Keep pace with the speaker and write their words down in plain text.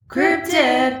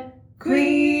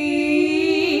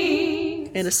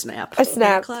And a snap. A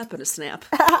snap. And a clap and a snap.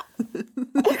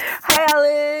 Hi,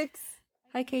 Alex.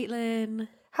 Hi, Caitlin.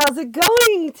 How's it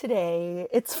going today?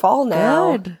 It's fall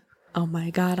now. Good. Oh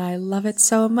my god, I love it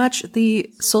so much. The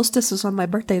solstice was on my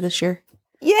birthday this year.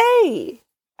 Yay!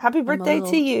 Happy birthday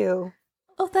little- to you.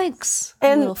 Oh, thanks.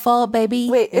 And- A little fall baby.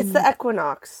 Wait, it's the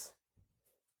equinox.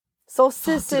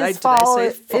 Solstice Did is I fall. say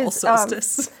fall is,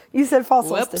 solstice? You said fall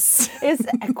Whoops. solstice. It's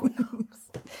the equinox.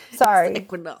 Sorry.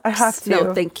 Equinox. I have to.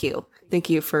 No, thank you. Thank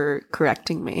you for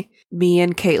correcting me. Me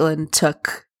and Caitlin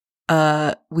took,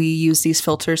 we used these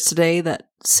filters today that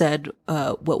said,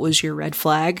 what was your red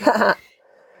flag?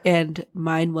 And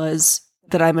mine was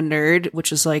that I'm a nerd,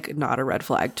 which is like not a red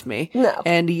flag to me. No.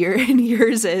 And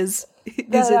yours is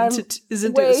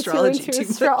into Way astrology too into too much.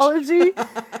 astrology,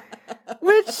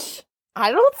 which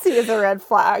I don't see as a red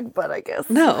flag, but I guess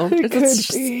No, it it's could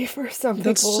just- be for some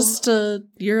That's people. just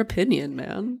your opinion,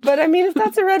 man. But I mean, if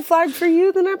that's a red flag for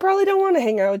you, then I probably don't want to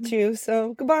hang out with you.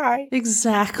 So goodbye.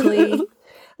 Exactly.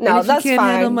 No, And if that's you can't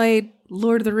handle fine. my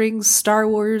Lord of the Rings, Star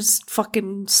Wars,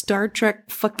 fucking Star Trek,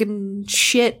 fucking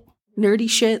shit, nerdy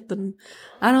shit, then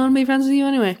I don't want to be friends with you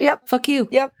anyway. Yep. Fuck you.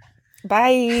 Yep.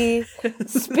 Bye.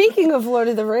 Speaking of Lord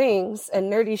of the Rings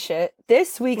and nerdy shit,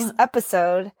 this week's What?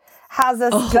 episode has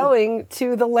us Oh. going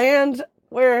to the land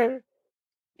where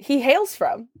he hails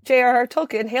from. J.R.R.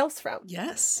 Tolkien hails from.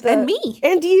 Yes. The- and me.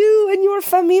 And you and your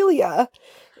familia.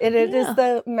 And it is Yeah.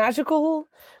 the magical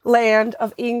land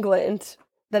of England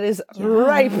that is Yeah.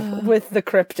 ripe with the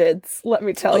cryptids, let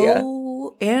me tell you.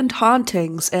 Oh, and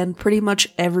hauntings and pretty much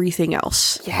everything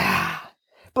else. Yeah.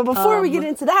 But before we get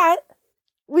into that,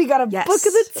 we got a Yes. book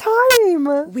of the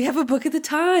time. We have a book at the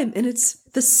time, and it's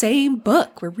the same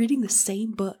book. We're reading the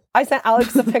same book. I sent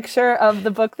Alex a picture of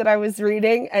the book that I was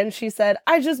reading, and she said,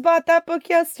 I just bought that book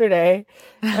yesterday.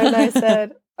 And I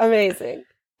said, amazing.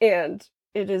 And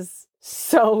it is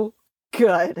so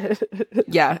good.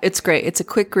 Yeah, it's great. It's a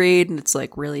quick read, and it's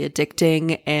like really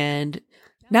addicting. And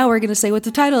now we're gonna say what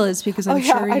the title is because I'm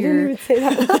sure I you're. didn't even say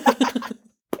that.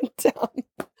 Dumb.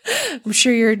 I'm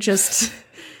sure you're just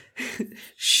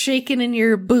shaking in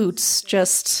your boots.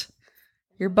 Just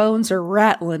your bones are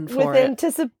rattling for With it.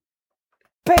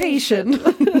 anticipation.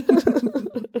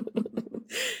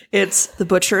 It's The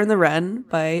Butcher and the Wren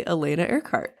by Elena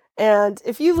Earhart. And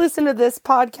if you listen to this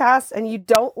podcast and you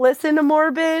don't listen to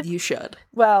Morbid, You should.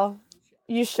 well,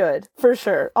 you should, for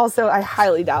sure. Also, I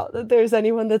highly doubt that there's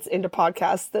anyone that's into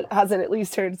podcasts that hasn't at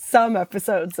least heard some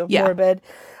episodes of Yeah. Morbid.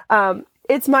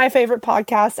 It's my favorite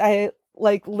podcast. I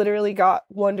literally got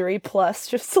Wondery Plus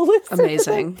just to listen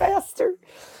Amazing. to them faster.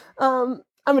 I'm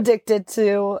addicted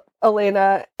to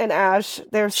Elena and Ash.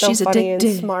 They're so She's funny addicted.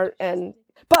 and smart.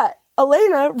 But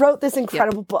Elena wrote this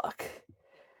incredible book,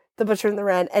 The Butcher and the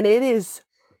Wren, and it is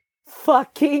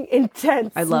fucking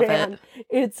intense. I love man.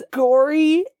 It's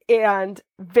gory and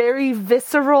very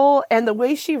visceral, and the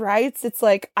way she writes, it's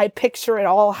like I picture it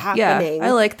all Yeah, happening.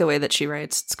 I like the way that she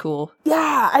writes. It's cool.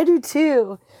 Yeah, I do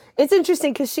too. It's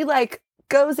interesting because she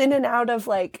goes in and out of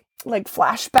like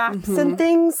flashbacks Mhm. and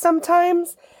things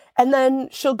sometimes, and then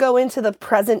she'll go into the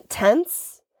present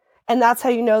tense, and that's how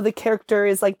you know the character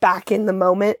is back in the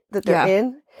moment that they're Yeah.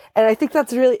 in. And I think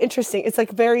that's really interesting. It's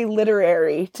very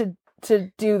literary to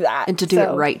do that And to do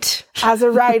So, it right. As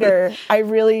a writer, I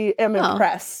really am Oh.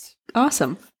 impressed.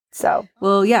 Awesome. So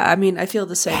Well, yeah, I mean, I feel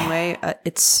the same way.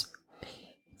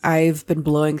 I've been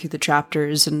blowing through the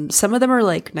chapters, and some of them are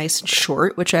nice and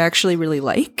short, which I actually really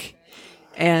like.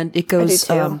 And it goes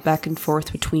too. back and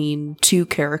forth between two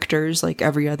characters,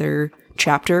 every other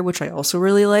chapter, which I also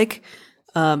really like.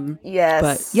 yes,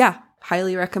 But yeah,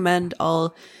 highly recommend.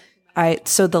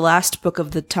 So the last book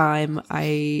of the time,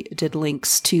 I did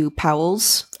links to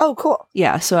Powell's. Oh, cool.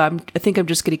 Yeah, so I think I'm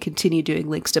just going to continue doing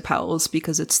links to Powell's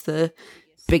because it's the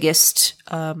biggest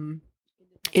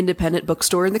independent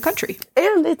bookstore in the country.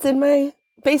 And it's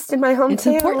based in my hometown. It's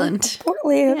in Portland.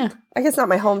 Portland. Yeah. I guess not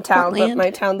my hometown, Portland. but my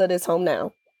town that is home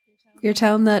now. Your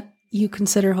town that you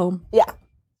consider home. Yeah.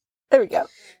 There we go.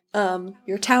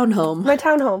 Your town home. My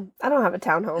town home. I don't have a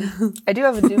town home. I do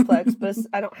have a duplex, but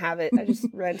I don't have it. I just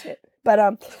rent it. But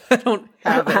I don't I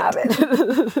have don't have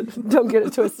it. Don't get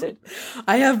it twisted.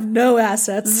 I have no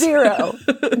assets. 0.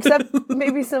 Except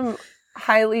maybe some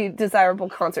highly desirable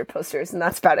concert posters, and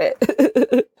that's about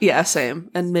it. Yeah,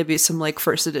 same. And maybe some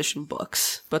first edition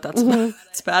books, but that's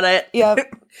about it. Yep.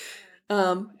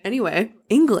 Anyway,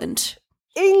 England.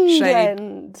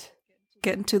 England.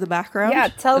 Get into the background. Yeah,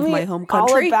 tell of me my home all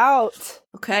country. about.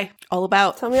 Okay, all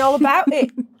about. Tell me all about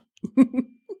it.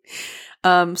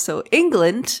 So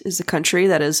England is a country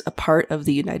that is a part of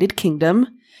the United Kingdom,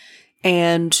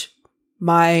 and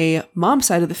My mom's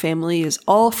side of the family is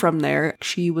all from there.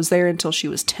 She was there until she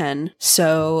was 10.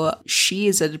 So she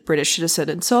is a British citizen,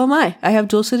 and so am I. I have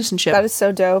dual citizenship. That is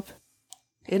so dope.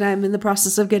 And I'm in the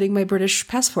process of getting my British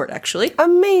passport, actually.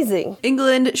 Amazing.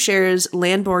 England shares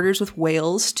land borders with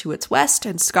Wales to its west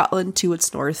and Scotland to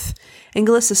its north.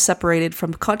 Inglis is separated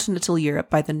from continental Europe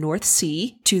by the North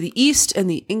Sea to the east and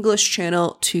the English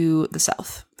Channel to the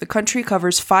south. The country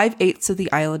covers 5/8 of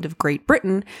the island of Great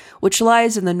Britain, which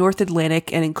lies in the North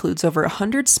Atlantic and includes over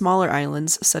 100 smaller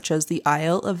islands, such as the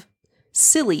Isle of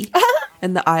Scilly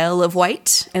and the Isle of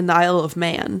Wight and the Isle of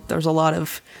Man. There's a lot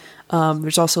of...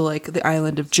 there's also like the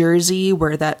island of Jersey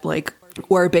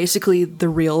where basically the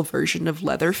real version of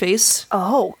Leatherface.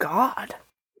 Oh, God.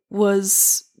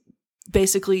 Was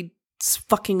basically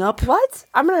fucking up. What?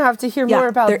 I'm going to have to hear more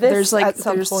about this at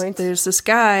some point. There's this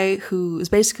guy who is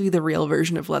basically the real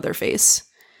version of Leatherface.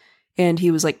 And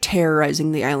he was like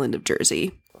terrorizing the island of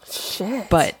Jersey. Shit.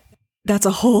 But that's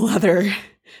a whole other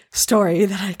story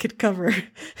that I could cover,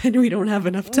 and we don't have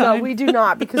enough time. No, we do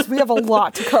not, because we have a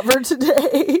lot to cover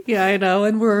today. Yeah, I know,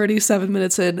 and we're already 7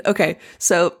 minutes in. Okay,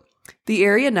 so the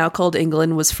area now called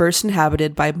England was first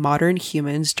inhabited by modern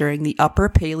humans during the Upper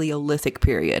Paleolithic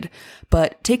period,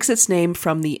 but takes its name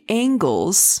from the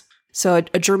Angles, so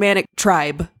a Germanic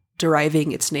tribe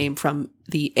deriving its name from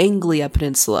the Anglia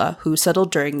Peninsula, who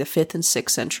settled during the 5th and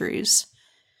 6th centuries.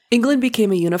 England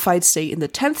became a unified state in the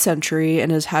 10th century and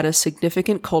has had a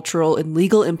significant cultural and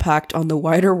legal impact on the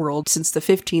wider world since the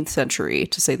 15th century,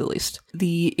 to say the least.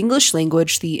 The English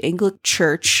language, the Anglican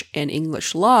Church, and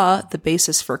English law, the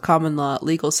basis for common law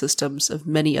legal systems of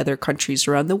many other countries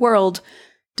around the world,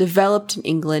 developed in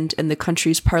England, and the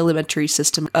country's parliamentary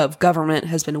system of government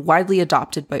has been widely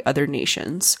adopted by other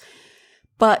nations.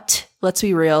 But, let's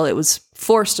be real, it was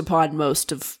forced upon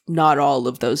most of, not all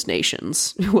of those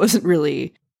nations. It wasn't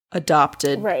really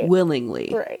adopted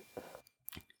willingly. Right.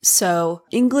 So,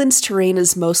 England's terrain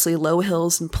is mostly low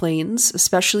hills and plains,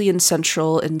 especially in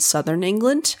central and southern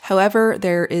England. However,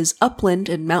 there is upland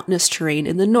and mountainous terrain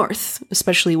in the north,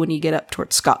 especially when you get up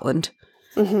towards Scotland.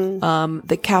 Mm-hmm.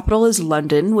 The capital is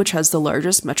London, which has the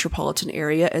largest metropolitan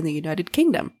area in the United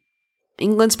Kingdom.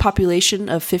 England's population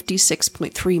of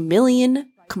 56.3 million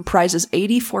comprises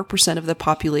 84% of the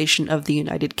population of the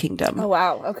United Kingdom. Oh,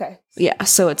 wow. Okay. Yeah,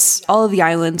 so it's all of the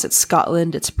islands, it's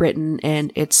Scotland, it's Britain,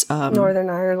 and it's... Northern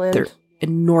Ireland.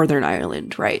 In Northern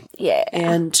Ireland, right. Yeah.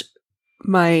 And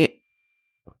my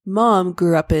mom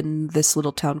grew up in this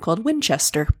little town called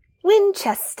Winchester.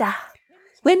 Winchester.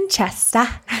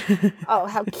 Oh,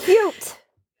 how cute.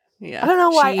 Yeah. I don't know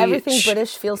why everything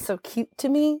British feels so cute to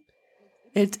me.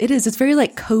 It is. It's very,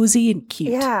 like, cozy and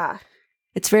cute. Yeah.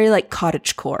 It's very, like,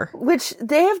 cottagecore. Which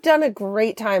they have done a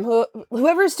great time.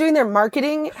 Whoever's doing their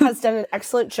marketing has done an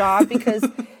excellent job, because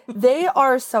they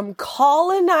are some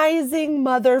colonizing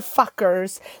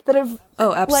motherfuckers that have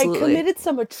like committed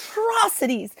some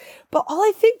atrocities. But all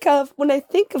I think of when I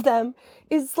think of them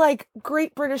is like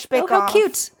Great British Bake Off. Oh, how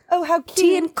cute. Oh, how cute.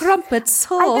 Tea and crumpets.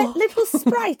 Oh. I bet little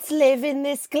sprites live in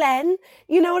this glen.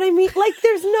 You know what I mean? Like,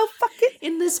 there's no fucking...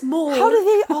 In this mold. How do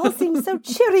they all seem so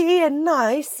cheery and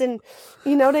nice? And,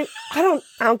 you know, I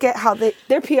don't get how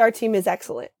their PR team is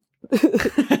excellent.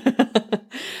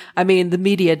 I mean, the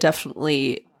media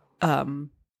definitely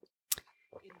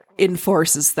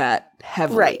enforces that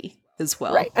heavily as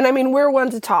well. Right. And I mean, we're one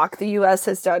to talk. The U.S.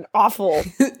 has done awful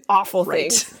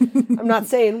things. I'm not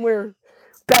saying we're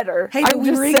better. Hey,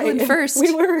 we were England first.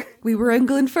 We were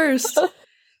England first.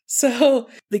 So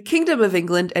the Kingdom of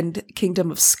England and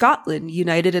Kingdom of Scotland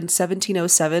united in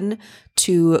 1707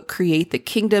 to create the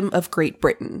Kingdom of Great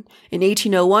Britain. In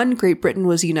 1801, Great Britain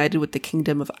was united with the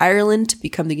Kingdom of Ireland to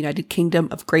become the United Kingdom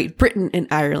of Great Britain and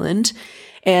Ireland.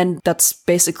 And that's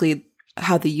basically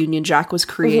how the Union Jack was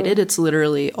created. Mm-hmm. It's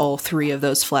literally all three of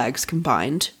those flags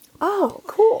combined. Oh,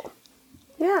 cool.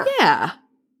 Yeah. Yeah.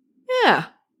 Yeah.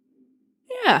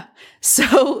 Yeah.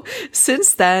 So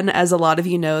since then, as a lot of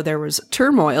you know, there was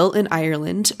turmoil in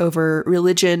Ireland over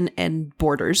religion and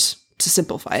borders, to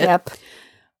simplify it. Yep.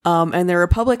 And the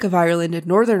Republic of Ireland and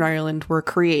Northern Ireland were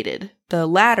created, the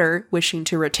latter wishing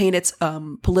to retain its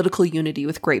political unity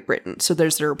with Great Britain. So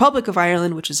there's the Republic of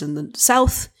Ireland, which is in the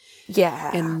south.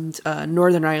 Yeah. And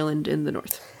Northern Ireland in the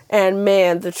north. And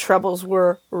man, the troubles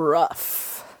were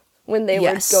rough when they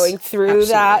were going through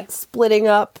that, splitting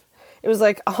up. It was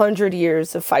like 100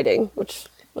 years of fighting, which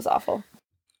was awful.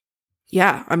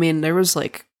 Yeah, I mean, there was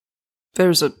like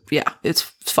it's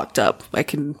fucked up.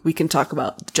 We can talk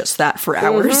about just that for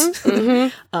hours.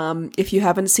 If you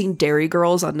haven't seen Dairy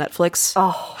Girls on Netflix,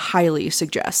 highly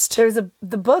suggest. There's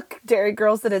the book Dairy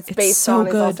Girls that it's based so on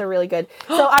good. is also really good.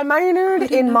 So I minored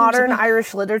in modern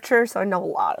Irish literature, so I know a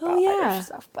lot about Irish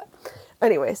stuff. But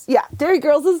anyways, yeah, Dairy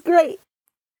Girls is great.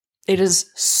 It is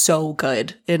so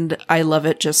good, and I love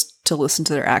it just to listen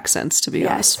to their accents, to be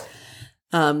honest.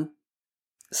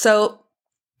 So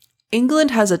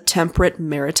England has a temperate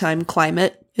maritime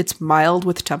climate. It's mild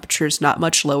with temperatures not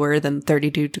much lower than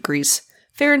 32 degrees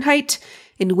Fahrenheit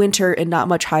in winter and not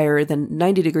much higher than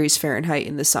 90 degrees Fahrenheit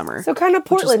in the summer. So kind of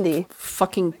Portlandy.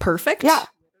 Fucking perfect. Yeah.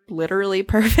 Literally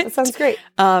perfect. That sounds great.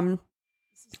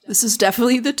 This is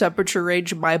definitely the temperature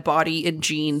range my body and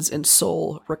genes and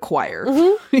soul require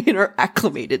and are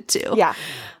acclimated to. Yeah.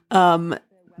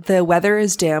 The weather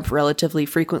is damp relatively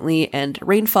frequently, and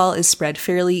rainfall is spread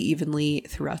fairly evenly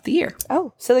throughout the year.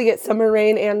 Oh, so they get summer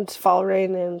rain and fall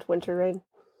rain and winter rain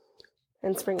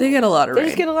and spring rain. They get a lot of rain. They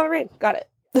just get a lot of rain. Got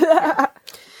it.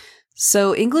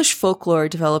 So English folklore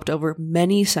developed over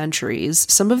many centuries.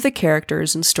 Some of the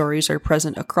characters and stories are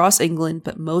present across England,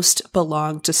 but most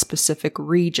belong to specific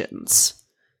regions.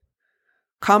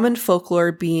 Common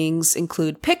folklore beings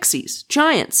include pixies,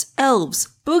 giants, elves,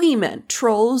 boogeymen,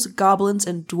 trolls, goblins,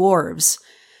 and dwarves.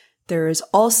 There's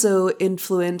also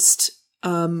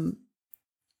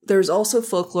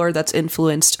folklore that's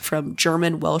influenced from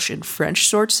German, Welsh, and French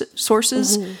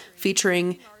sources,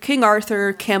 featuring King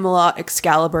Arthur, Camelot,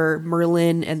 Excalibur,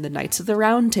 Merlin, and the Knights of the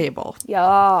Round Table.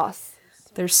 Yes.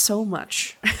 There's so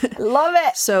much. Love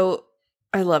it. So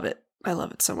I love it. I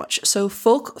love it so much. So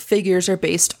folk figures are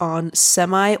based on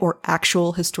semi or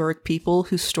actual historic people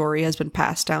whose story has been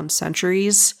passed down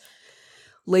centuries.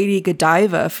 Lady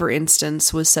Godiva, for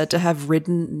instance, was said to have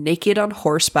ridden naked on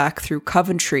horseback through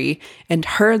Coventry, and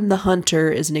Herne the Hunter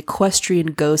is an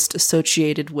equestrian ghost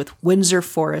associated with Windsor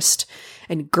Forest,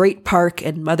 and Great Park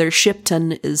and Mother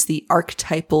Shipton is the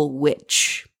archetypal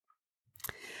witch.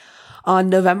 On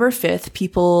November 5th,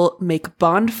 people make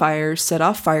bonfires, set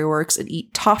off fireworks, and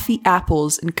eat toffee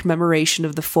apples in commemoration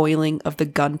of the foiling of the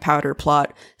gunpowder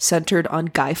plot centered on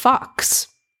Guy Fawkes.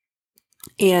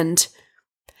 And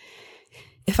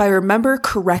if I remember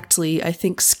correctly, I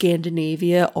think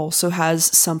Scandinavia also has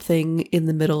something in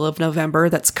the middle of November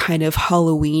that's kind of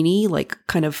Halloween-y, like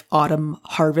kind of autumn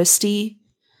harvesty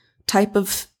type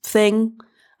of thing.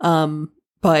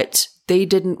 But they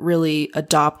didn't really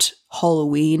adopt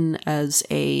Halloween as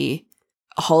a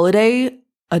holiday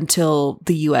until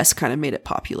the US kind of made it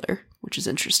popular, which is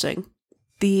interesting.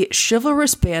 The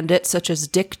chivalrous bandit, such as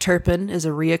Dick Turpin, is a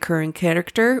reoccurring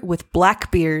character, with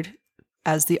Blackbeard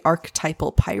as the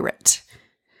archetypal pirate.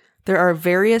 There are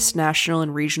various national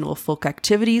and regional folk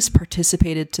activities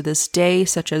participated to this day,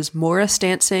 such as Morris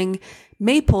dancing,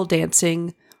 maypole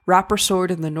dancing, rapper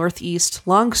sword in the Northeast,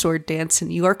 longsword dance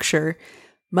in Yorkshire,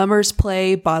 mummers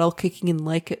play, bottle kicking in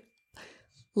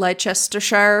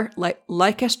Leicestershire.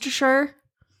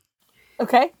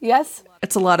 Okay, yes.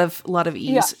 It's a lot of E's.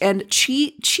 Yeah. And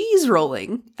cheese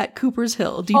rolling at Cooper's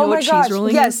Hill. Do you know what cheese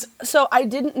rolling is? Yes. So I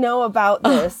didn't know about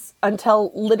this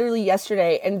until literally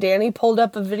yesterday, and Danny pulled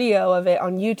up a video of it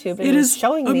on YouTube and It was is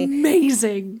showing me.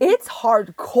 amazing. It's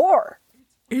hardcore.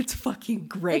 It's fucking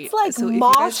great. It's like So if you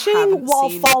guys moshing haven't while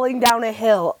seen- falling down a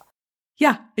hill.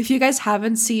 Yeah, if you guys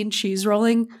haven't seen cheese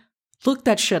rolling, look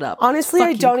that shit up. Honestly, I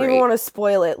Fucking don't great. even want to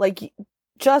spoil it. Like,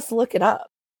 just look it up.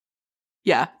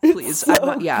 Yeah, please. so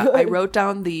I good. wrote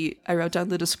down the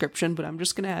description, but I'm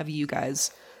just gonna have you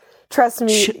guys. Trust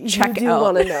me, check you do out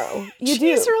want to know. You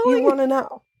do. cheese rolling. You want to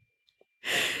know.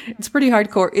 It's pretty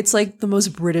hardcore. It's like the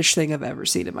most British thing I've ever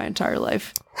seen in my entire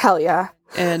life. Hell yeah.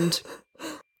 And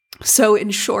so,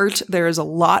 in short, there is a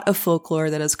lot of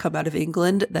folklore that has come out of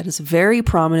England that is very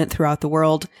prominent throughout the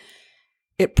world.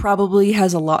 It probably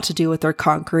has a lot to do with their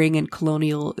conquering and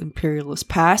colonial imperialist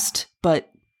past, but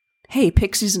hey,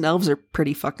 pixies and elves are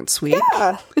pretty fucking sweet.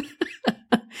 Yeah.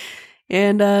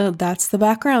 And that's the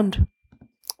background.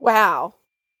 Wow.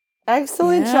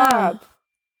 Excellent Yeah. job.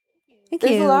 Thank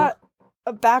There's you. a lot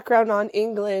of background on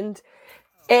England.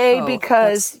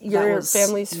 Because that your was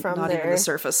family's from not there. even the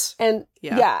surface. And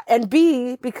Yeah. and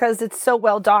B, because it's so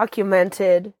well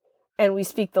documented and we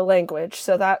speak the language.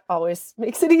 So that always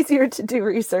makes it easier to do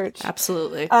research.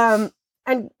 Absolutely. And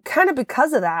kind of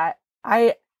because of that,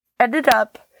 I ended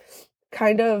up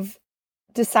kind of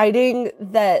deciding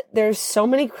that there's so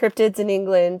many cryptids in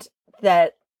England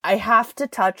that I have to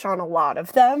touch on a lot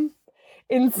of them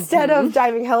instead of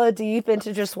diving hella deep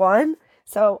into just one.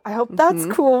 So I hope that's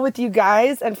cool with you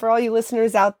guys. And for all you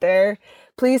listeners out there,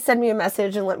 please send me a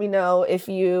message and let me know if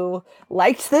you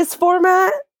liked this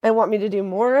format and want me to do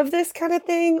more of this kind of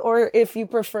thing, or if you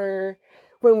prefer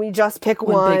when we just pick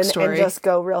One one big and story. just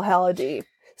go real hella deep.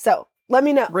 So let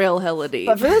me know. Real hella deep.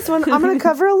 But for this one, I'm going to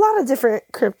cover a lot of different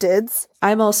cryptids.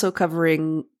 I'm also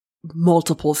covering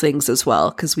multiple things as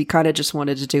well, because we kind of just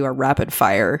wanted to do a rapid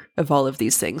fire of all of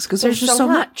these things, because there's just so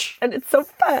much. And it's so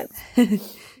fun.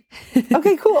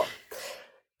 Okay, cool.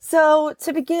 So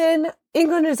to begin,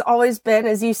 England has always been,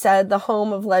 as you said, the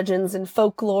home of legends and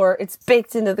folklore. It's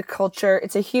baked into the culture.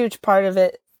 It's a huge part of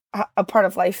it, a part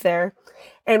of life there.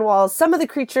 And while some of the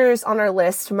creatures on our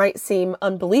list might seem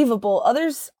unbelievable,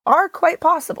 others are quite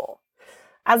possible.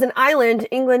 As an island,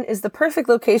 England is the perfect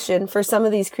location for some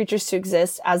of these creatures to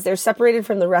exist, as they're separated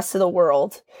from the rest of the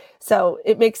world. So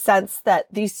it makes sense that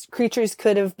these creatures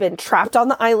could have been trapped on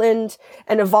the island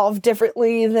and evolved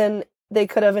differently than they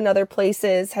could have in other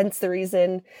places, hence the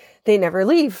reason they never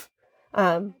leave.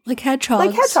 Like hedgehogs.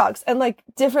 Like hedgehogs, and like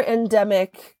different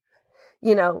endemic,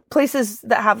 places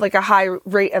that have like a high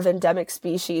rate of endemic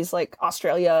species, like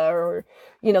Australia or,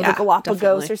 the Galapagos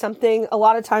definitely. or something. A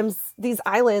lot of times these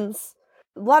islands,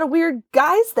 a lot of weird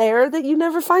guys there that you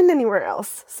never find anywhere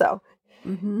else. So,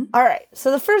 All right.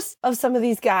 So the first of some of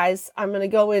these guys I'm going to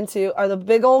go into are the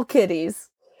big old kitties.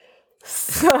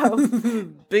 So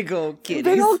Big old kitties.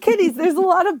 big old kitties. There's a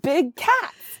lot of big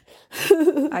cats.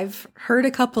 I've heard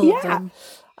a couple of them.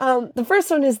 The first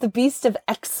one is the Beast of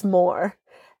Exmoor.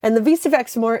 And the Beast of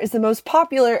Exmoor is the most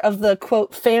popular of the,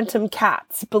 quote, phantom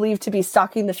cats, believed to be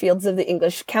stalking the fields of the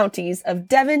English counties of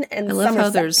Devon and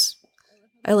Somerset.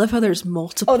 I love how there's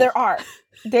multiple. Oh, there are.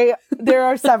 There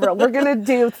are several. We're going to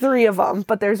do 3 of them,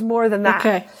 but there's more than that.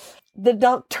 Okay. The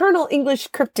nocturnal English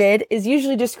cryptid is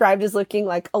usually described as looking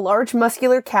like a large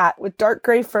muscular cat with dark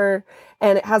gray fur,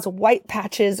 and it has white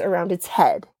patches around its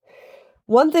head.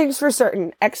 One thing's for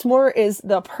certain, Exmoor is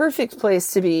the perfect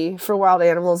place to be for wild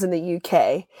animals in the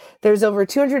UK. There's over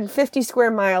 250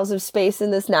 square miles of space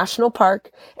in this national park,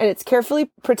 and it's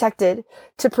carefully protected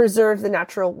to preserve the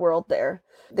natural world there.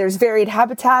 There's varied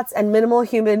habitats and minimal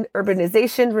human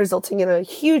urbanization, resulting in a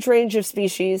huge range of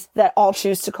species that all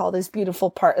choose to call this beautiful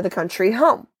part of the country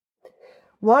home.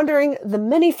 Wandering the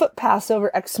many footpaths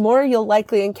over Exmoor, you'll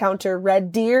likely encounter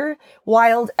red deer,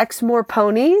 wild Exmoor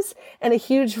ponies, and a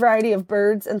huge variety of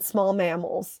birds and small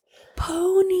mammals.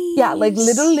 Ponies. Yeah, like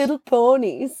little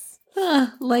ponies.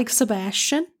 Like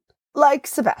Sebastian. Like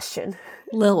Sebastian.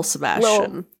 Little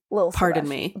Sebastian. Little Pardon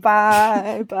Sebastian.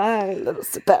 me. Bye, little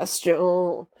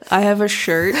Sebastian. I have a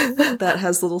shirt that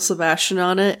has little Sebastian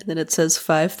on it, and then it says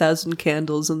 5,000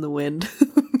 candles in the wind.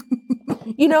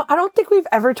 I don't think we've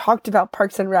ever talked about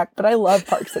Parks and Rec, but I love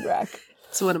Parks and Rec.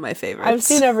 It's one of my favorites. I've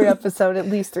seen every episode at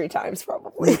least 3 times,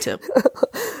 probably. Me too.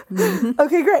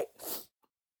 Okay, great.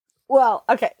 Well,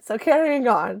 okay, so carrying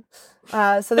on.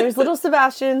 So there's little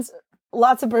Sebastians,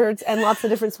 lots of birds, and lots of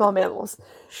different small mammals.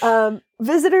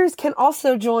 Visitors can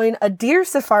also join a deer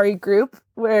safari group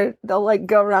where they'll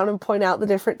go around and point out the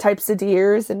different types of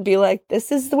deers and be like,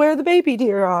 this is where the baby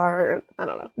deer are. I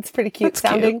don't know. It's pretty cute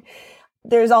sounding. Cute.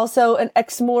 There's also an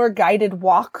Exmoor guided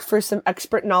walk for some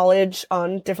expert knowledge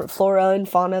on different flora and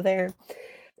fauna there.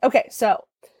 Okay, so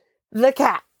the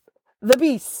cat, the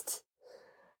beast.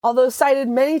 Although cited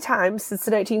many times since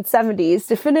the 1970s,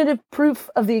 definitive proof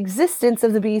of the existence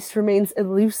of the beast remains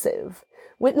elusive.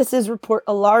 Witnesses report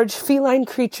a large feline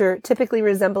creature, typically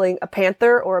resembling a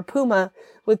panther or a puma,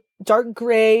 with dark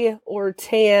gray or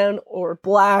tan or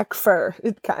black fur.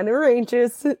 It kind of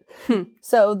ranges.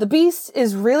 So the beast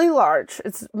is really large.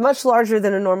 It's much larger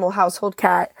than a normal household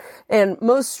cat. And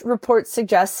most reports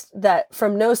suggest that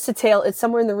from nose to tail, it's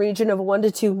somewhere in the region of 1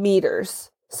 to 2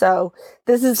 meters. So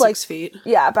this is 6 feet.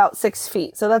 Yeah, about 6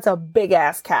 feet. So that's a big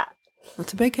ass cat.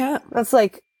 That's a big cat. That's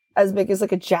as big as a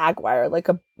jaguar, like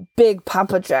a big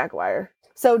papa jaguar.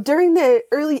 So during the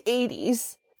early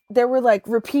 80s, there were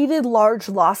repeated large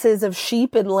losses of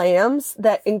sheep and lambs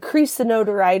that increased the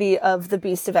notoriety of the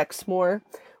Beast of Exmoor.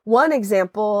 One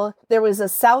example, there was a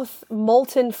South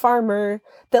Molton farmer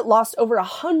that lost over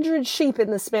 100 sheep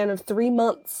in the span of 3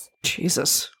 months.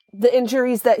 Jesus. The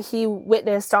injuries that he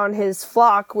witnessed on his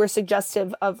flock were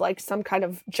suggestive of some kind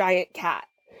of giant cat.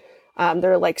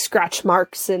 There are scratch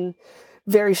marks and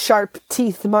very sharp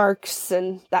teeth marks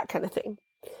and that kind of thing.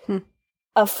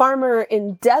 A farmer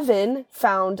in Devon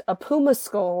found a puma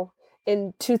skull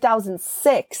in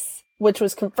 2006, which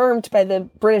was confirmed by the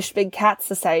British Big Cat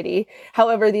Society.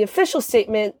 However, the official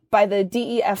statement by the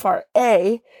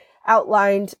DEFRA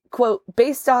outlined, quote,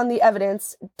 based on the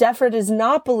evidence, DEFRA does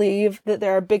not believe that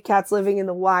there are big cats living in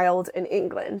the wild in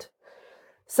England.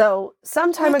 So,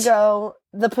 some time ago,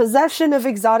 the possession of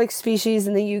exotic species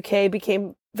in the UK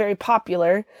became very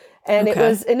popular, And it Okay.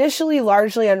 was initially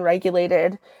largely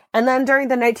unregulated. And then during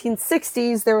the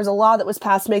 1960s, there was a law that was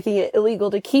passed making it illegal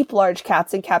to keep large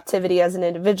cats in captivity as an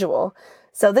individual.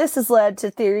 So this has led to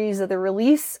theories of the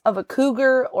release of a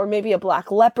cougar or maybe a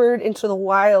black leopard into the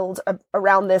wild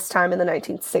around this time in the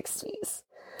 1960s.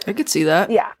 I could see that.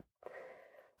 Yeah.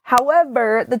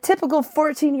 However, the typical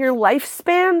 14-year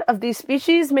lifespan of these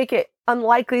species make it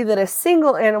unlikely that a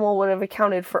single animal would have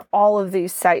accounted for all of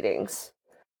these sightings.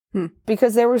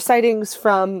 Because there were sightings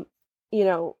from,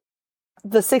 the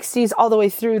 60s all the way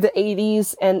through the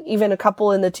 80s and even a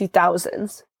couple in the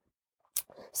 2000s.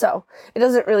 So it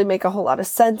doesn't really make a whole lot of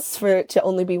sense for it to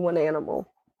only be one animal.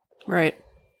 Right.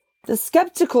 The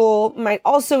skeptical might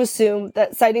also assume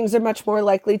that sightings are much more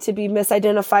likely to be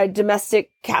misidentified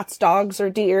domestic cats, dogs, or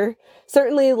deer.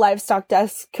 Certainly, livestock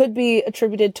deaths could be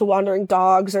attributed to wandering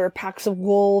dogs or packs of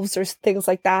wolves or things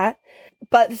like that.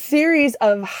 But theories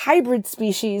of hybrid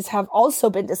species have also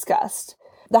been discussed.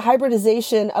 The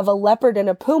hybridization of a leopard and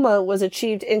a puma was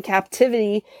achieved in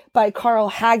captivity by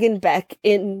Carl Hagenbeck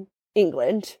in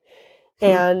England.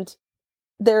 And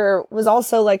there was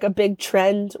also like a big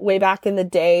trend way back in the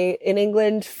day in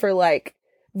England for like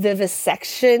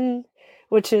vivisection,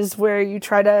 which is where you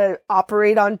try to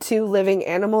operate on two living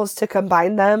animals to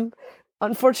combine them,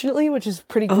 unfortunately, which is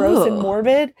pretty gross and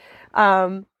morbid.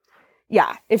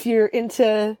 Yeah, if you're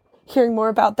into hearing more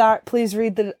about that, please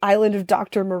read The Island of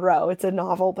Dr. Moreau. It's a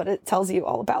novel, but it tells you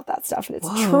all about that stuff, and it's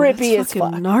trippy as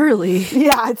fuck. Gnarly.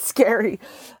 Yeah, it's scary.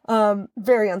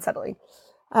 Very unsettling.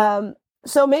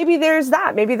 So maybe there's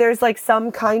that. Maybe there's like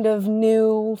some kind of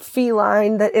new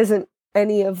feline that isn't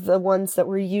any of the ones that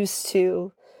we're used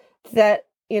to that,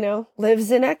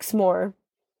 lives in Exmoor.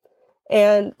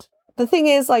 And the thing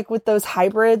is, like with those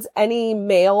hybrids, any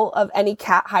male of any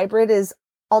cat hybrid is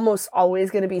almost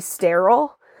always going to be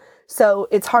sterile. So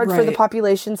it's hard for the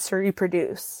populations to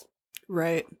reproduce.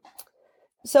 Right.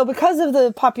 So because of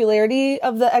the popularity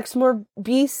of the Exmoor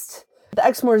beast, the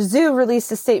Exmoor Zoo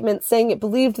released a statement saying it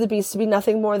believed the beast to be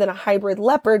nothing more than a hybrid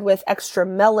leopard with extra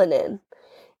melanin.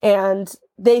 And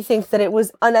they think that it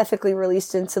was unethically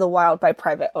released into the wild by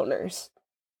private owners.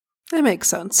 That makes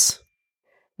sense.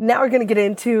 Now we're going to get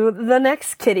into the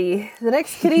next kitty. The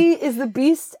next kitty is the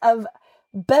beast of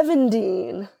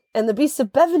Bevendine. And the beast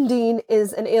of Bevendine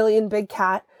is an alien big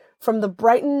cat from the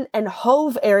Brighton and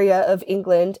Hove area of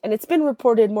England, and it's been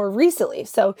reported more recently.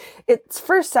 So its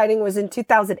first sighting was in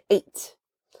 2008.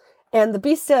 And the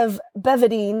beast of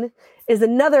Bevendine is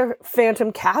another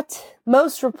phantom cat.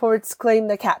 Most reports claim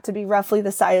the cat to be roughly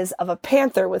the size of a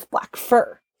panther with black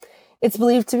fur. It's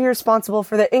believed to be responsible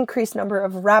for the increased number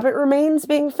of rabbit remains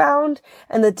being found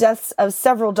and the deaths of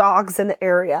several dogs in the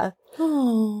area.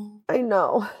 Oh, I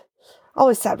know.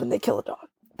 Always sad when they kill a dog.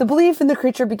 The belief in the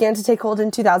creature began to take hold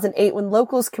in 2008 when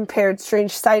locals compared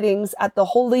strange sightings at the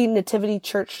Holy Nativity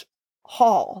Church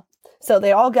Hall. So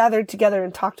they all gathered together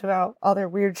and talked about all their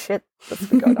weird shit that's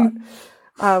been going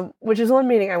on. Which is one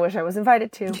meeting I wish I was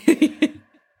invited to.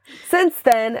 Since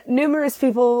then, numerous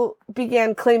people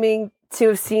began claiming to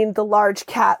have seen the large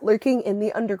cat lurking in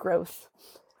the undergrowth.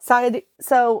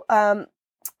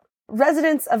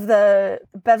 Residents of the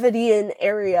Bevendine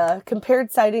area compared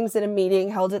sightings in a meeting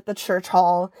held at the church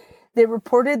hall. They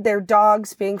reported their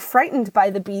dogs being frightened by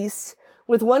the beast,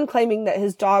 with one claiming that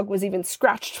his dog was even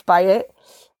scratched by it.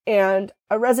 And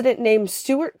a resident named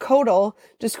Stuart Codall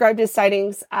described his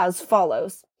sightings as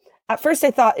follows. At first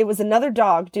I thought it was another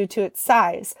dog due to its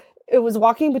size. It was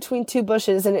walking between two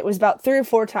bushes and it was about 3 or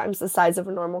 4 times the size of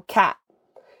a normal cat.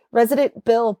 Resident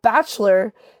Bill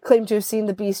Batchelor claimed to have seen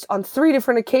the beast on 3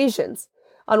 different occasions.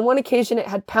 On one occasion, it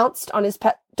had pounced on his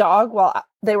pet dog while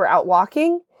they were out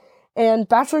walking, and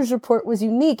Batchelor's report was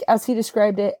unique as he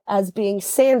described it as being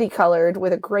sandy-colored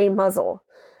with a gray muzzle.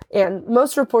 And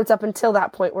most reports up until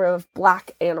that point were of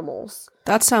black animals.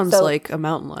 That sounds like a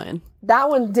mountain lion. That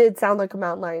one did sound like a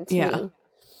mountain lion to me.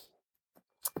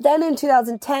 Then in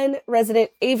 2010,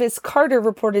 resident Avis Carter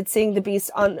reported seeing the beast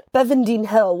on Bevendine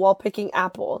Hill while picking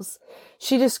apples.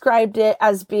 She described it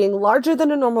as being larger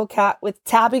than a normal cat with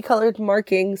tabby-colored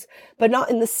markings, but not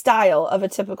in the style of a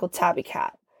typical tabby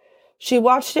cat. She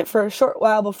watched it for a short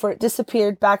while before it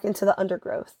disappeared back into the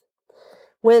undergrowth.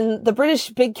 When the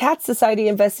British Big Cat Society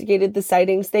investigated the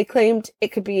sightings, they claimed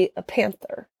it could be a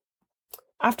panther.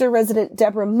 After resident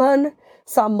Deborah Munn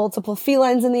saw multiple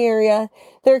felines in the area,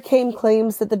 there came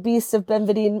claims that the beast of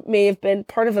Bevendine may have been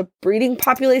part of a breeding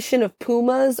population of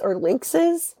pumas or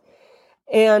lynxes.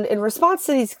 And in response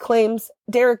to these claims,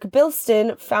 Derek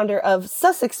Bilston, founder of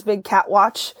Sussex Big Cat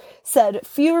Watch, said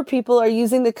fewer people are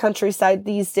using the countryside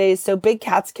these days so big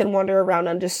cats can wander around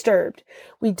undisturbed.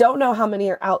 We don't know how many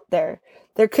are out there.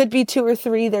 There could be 2 or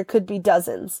 3, there could be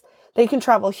dozens. They can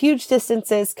travel huge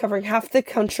distances, covering half the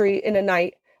county in a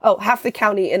night.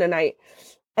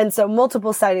 And so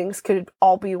multiple sightings could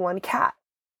all be one cat.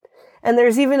 And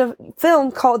there's even a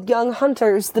film called Young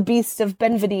Hunters, The Beast of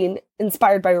Benvidine,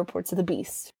 inspired by reports of the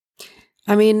beast.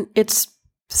 I mean, it's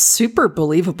super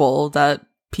believable that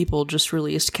people just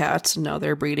released cats and now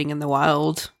they're breeding in the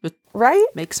wild. It Right?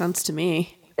 makes sense to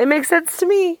me. It makes sense to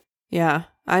me. Yeah.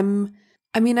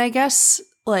 I guess,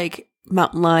 like,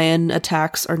 mountain lion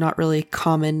attacks are not really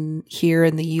common here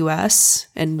in the US,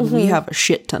 and we have a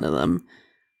shit ton of them.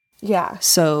 Yeah.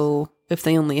 So if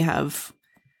they have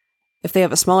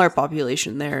a smaller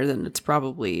population there, then it's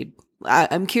probably...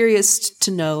 I'm curious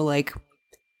to know, like,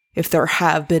 if there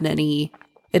have been any,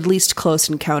 at least close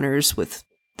encounters with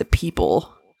the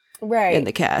people and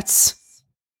the cats.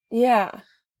 Yeah.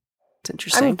 It's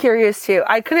interesting. I'm curious too.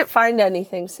 I couldn't find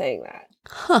anything saying that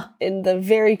Huh. in the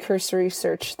very cursory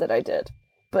search that I did,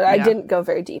 but I didn't go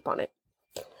very deep on it.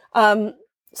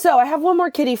 So I have one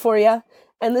more kitty for you,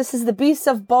 and this is the Beast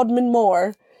of Bodmin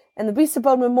Moor. And the Beast of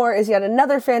Bodmin Moor is yet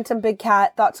another phantom big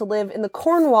cat thought to live in the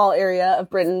Cornwall area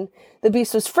of Britain. The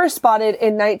beast was first spotted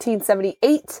in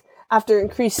 1978 after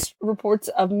increased reports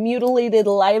of mutilated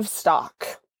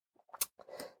livestock.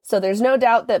 So there's no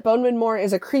doubt that Bodmin Moor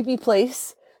is a creepy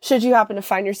place. Should you happen to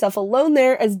find yourself alone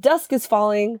there as dusk is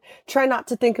falling, try not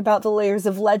to think about the layers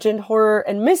of legend, horror,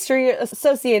 and mystery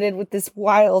associated with this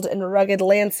wild and rugged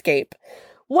landscape.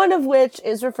 One of which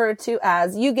is referred to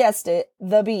as, you guessed it,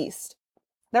 the Beast.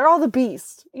 They're all the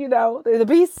beast, they're the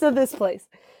beasts of this place.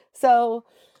 So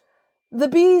the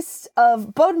Beast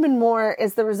of Bodmin Moor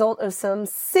is the result of some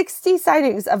 60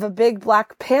 sightings of a big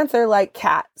black panther-like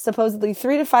cat, supposedly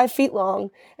 3 to 5 feet long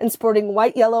and sporting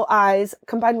white-yellow eyes,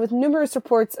 combined with numerous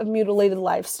reports of mutilated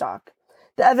livestock.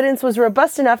 The evidence was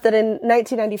robust enough that in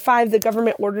 1995, the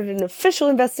government ordered an official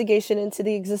investigation into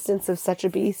the existence of such a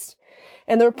beast.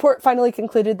 And the report finally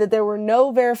concluded that there were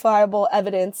no verifiable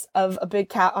evidence of a big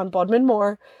cat on Bodmin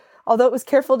Moor, although it was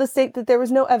careful to state that there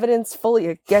was no evidence fully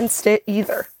against it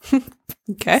either.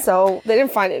 Okay. So they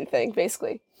didn't find anything,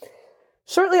 basically.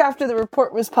 Shortly after the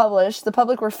report was published, the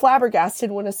public were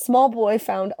flabbergasted when a small boy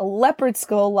found a leopard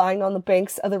skull lying on the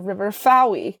banks of the River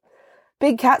Fowey.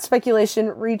 Big cat speculation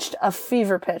reached a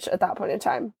fever pitch at that point in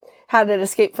time. Had it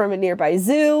escaped from a nearby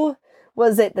zoo?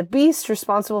 Was it the beast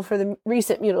responsible for the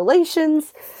recent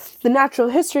mutilations? The Natural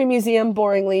History Museum,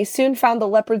 boringly, soon found the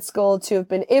leopard skull to have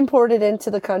been imported into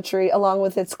the country along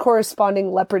with its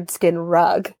corresponding leopard skin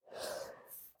rug.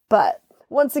 But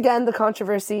once again, the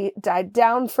controversy died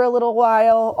down for a little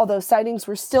while, although sightings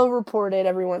were still reported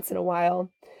every once in a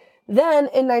while. Then,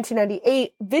 in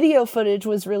 1998, video footage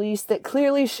was released that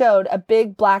clearly showed a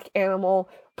big black animal,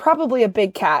 probably a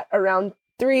big cat, around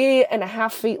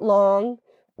 3.5 feet long.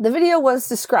 The video was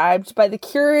described by the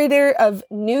curator of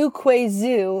New Quay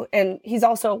Zoo, and he's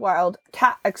also a wild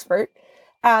cat expert,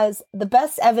 as the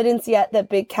best evidence yet that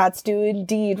big cats do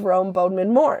indeed roam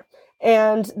Bodmin Moor.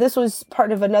 And this was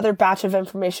part of another batch of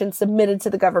information submitted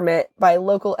to the government by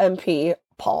local MP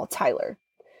Paul Tyler.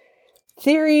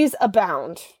 Theories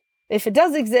abound. If it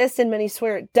does exist, and many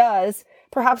swear it does,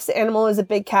 perhaps the animal is a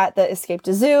big cat that escaped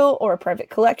a zoo or a private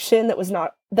collection that was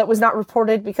not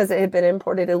reported because it had been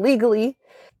imported illegally.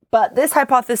 But this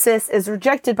hypothesis is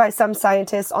rejected by some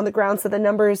scientists on the grounds that the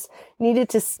numbers needed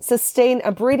to sustain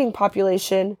a breeding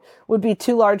population would be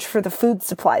too large for the food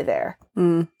supply there.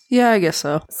 Yeah, I guess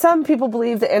so. Some people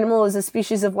believe the animal is a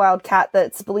species of wild cat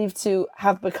that's believed to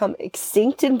have become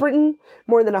extinct in Britain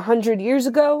more than 100 years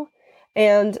ago.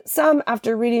 And some,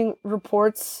 after reading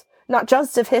reports, not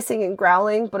just of hissing and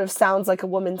growling, but of sounds like a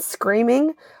woman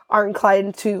screaming, are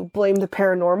inclined to blame the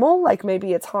paranormal, like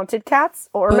maybe it's haunted cats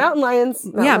or mountain lions.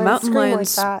 Mountain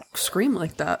lions scream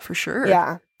like that for sure.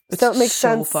 Yeah. So it makes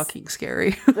sense. So fucking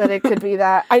scary. that it could be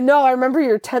that. I know, I remember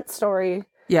your tent story.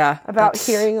 Yeah. About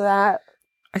hearing that.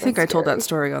 I think I told that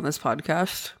story on this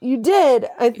podcast. You did.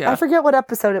 I forget what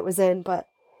episode it was in, but...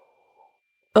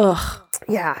 Ugh.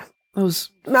 Yeah. That was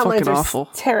mountain fucking lions awful.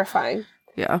 Terrifying.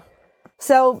 Yeah.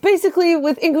 So basically,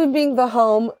 with England being the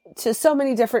home to so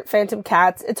many different phantom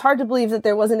cats, it's hard to believe that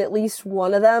there wasn't at least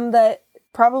one of them that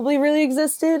probably really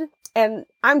existed. And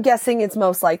I'm guessing it's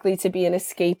most likely to be an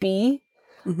escapee.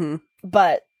 Mm-hmm.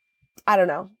 But I don't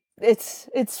know.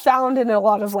 It's found in a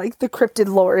lot of like the cryptid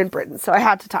lore in Britain, so I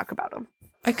had to talk about them.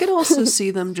 I could also see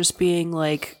them just being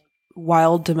like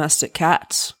wild domestic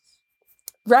cats.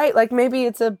 Right, like maybe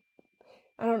it's a,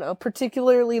 I don't know,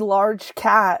 particularly large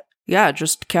cat. Yeah,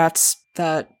 just cats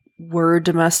that were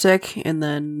domestic and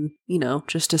then,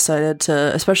 just decided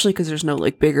to, especially because there's no,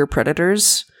 like, bigger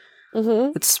predators.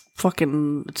 Mm-hmm. It's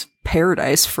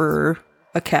paradise for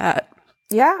a cat.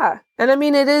 Yeah. And I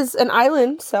mean, it is an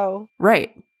island, so.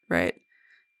 Right.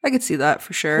 I could see that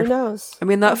for sure. Who knows? I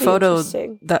mean, that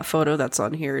That'd photo that's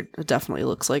on here, it definitely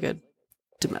looks like a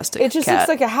domestic cat. It just looks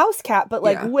like a house cat, but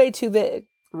like way too big.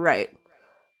 Right.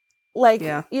 Like,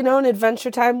 you know, in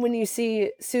Adventure Time when you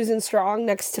see Susan Strong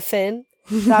next to Finn,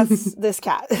 that's this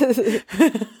cat. Do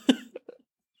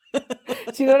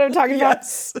you know what I'm talking about?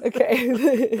 Yes.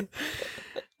 Okay.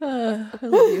 I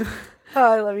love you.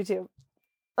 Oh, I love you too.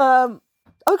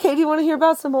 Okay, do you want to hear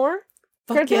about some more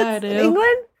Fuck yeah, I do. in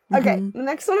England? Okay, Mhm. the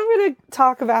next one I'm going to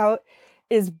talk about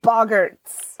is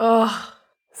boggarts. Oh,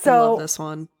 So, I love this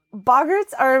one.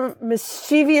 boggarts are a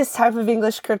mischievous type of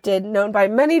English cryptid known by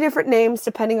many different names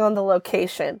depending on the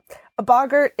location. A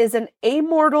boggart is an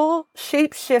amortal,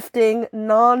 shape-shifting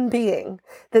non-being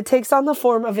that takes on the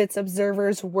form of its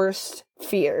observer's worst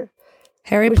fear.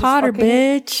 Harry Which is Potter, fucking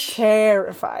bitch.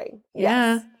 Terrifying.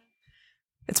 Yeah. Yes.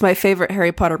 It's my favorite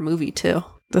Harry Potter movie, too.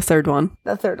 The third one.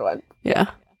 The third one.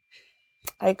 Yeah.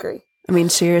 I agree. I mean,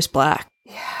 Sirius Black.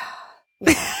 Yeah.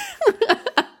 It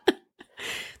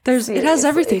has Seriously.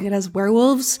 everything. It has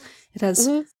werewolves. It has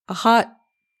Mhm. a hot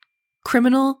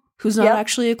criminal who's not Yep.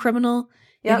 actually a criminal.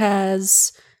 Yep. It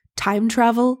has time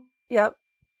travel. Yep.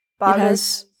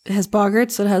 Boggarts. It has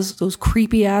boggarts. It has those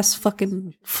creepy ass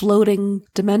fucking floating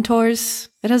dementors.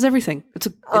 It has everything. That's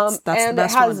the and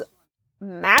best it has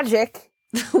one. magic.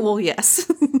 Well, yes.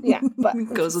 Yeah, but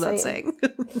goes I'm without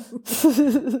just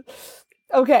saying.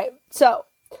 Okay, so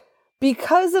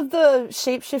because of the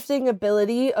shape-shifting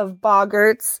ability of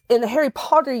boggarts, in the Harry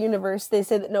Potter universe, they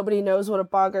say that nobody knows what a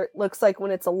boggart looks like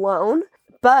when it's alone.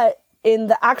 But in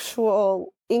the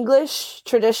actual English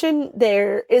tradition,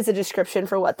 there is a description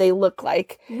for what they look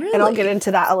like. Really? And I'll get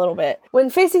into that a little bit. When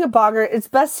facing a boggart, it's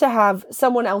best to have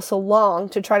someone else along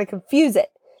to try to confuse it,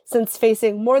 since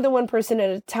facing more than one person at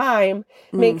a time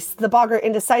makes the boggart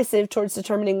indecisive towards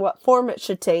determining what form it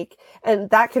should take, and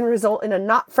that can result in a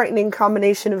not frightening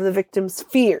combination of the victim's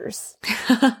fears.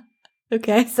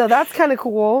 Okay. So that's kind of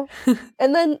cool.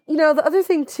 And then, you know, the other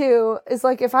thing too is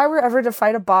like if I were ever to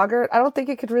fight a boggart, I don't think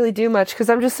it could really do much because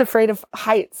I'm just afraid of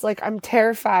heights. Like I'm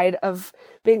terrified of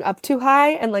being up too high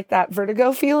and like that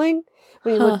vertigo feeling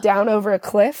when you look down over a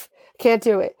cliff. Can't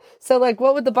do it. So like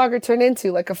what would the boggart turn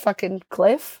into? Like a fucking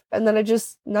cliff? And then I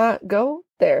just not go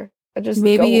there. I just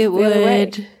Maybe go it the other way.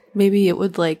 would. Maybe it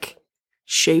would like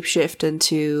shapeshift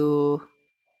into,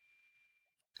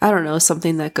 I don't know,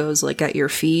 something that goes like at your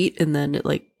feet, and then it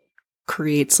like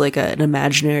creates like an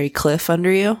imaginary cliff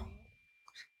under you.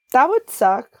 That would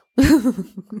suck.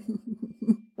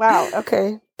 Wow.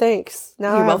 Okay. Thanks.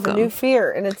 Now You're I have welcome. a new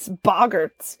fear, and it's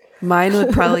boggarts. Mine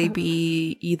would probably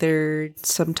be either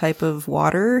some type of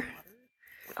water,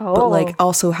 Oh, but like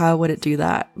also how would it do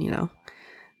that? You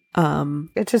know,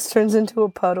 it just turns into a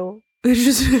puddle, it's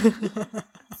just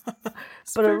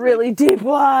but a really deep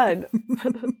one.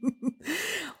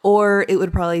 or it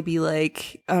would probably be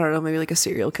like, I don't know, maybe like a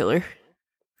serial killer,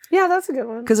 Yeah, that's a good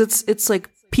one. because it's like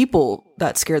people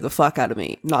that scare the fuck out of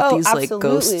me, not Oh, these like absolutely.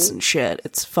 ghosts and shit.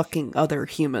 It's fucking other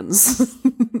humans.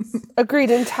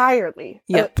 Agreed entirely.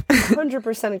 Yep.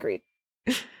 100% agreed.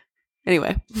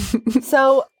 Anyway,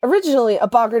 So, originally, a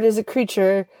boggart is a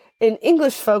creature in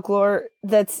English folklore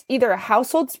that's either a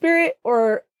household spirit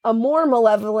or a more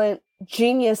malevolent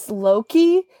genius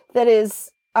Loki that is,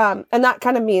 and that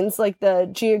kind of means like the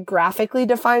geographically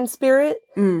defined spirit.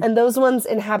 And those ones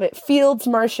inhabit fields,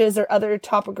 marshes, or other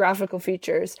topographical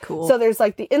features. Cool. So there's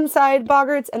like the inside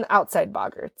boggarts and the outside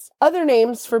boggarts. Other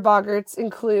names for boggarts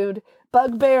include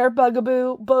bugbear,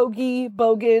 bugaboo, bogey,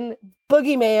 bogan,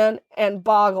 boogeyman, and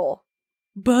boggle.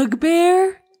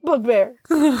 bugbear. Bugbear,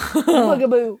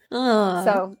 bugaboo. Uh,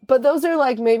 So, but those are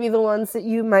like maybe the ones that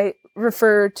you might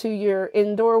refer to your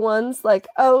indoor ones, like,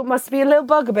 oh, must be a little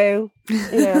bugaboo.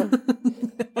 Yeah.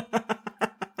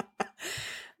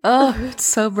 oh, it's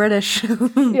so British.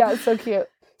 Yeah, it's so cute.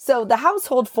 So the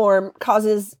household form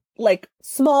causes like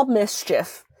small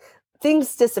mischief.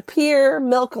 Things disappear,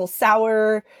 milk will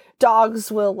sour,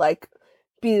 dogs will like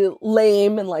be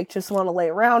lame and like just want to lay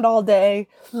around all day.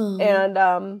 And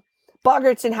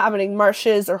boggarts inhabiting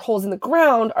marshes or holes in the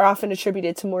ground are often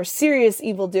attributed to more serious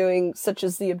evil doing, such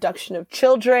as the abduction of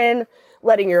children,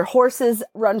 letting your horses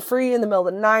run free in the middle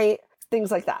of the night, things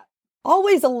like that.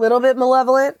 Always a little bit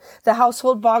malevolent, the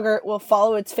household boggart will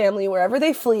follow its family wherever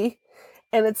they flee.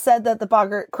 And it's said that the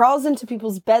boggart crawls into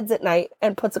people's beds at night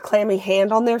and puts a clammy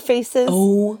hand on their faces,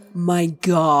 Oh my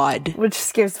god. which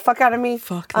scares the fuck out of me.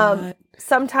 Fuck that.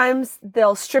 Sometimes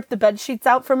they'll strip the bed sheets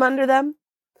out from under them.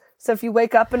 So if you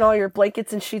wake up and all your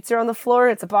blankets and sheets are on the floor,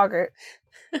 it's a boggart.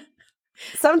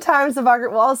 Sometimes the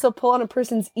boggart will also pull on a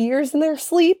person's ears in their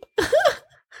sleep.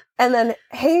 And then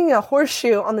hanging a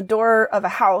horseshoe on the door of a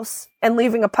house and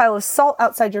leaving a pile of salt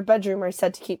outside your bedroom are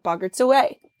said to keep boggarts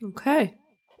away. Okay.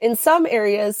 In some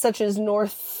areas, such as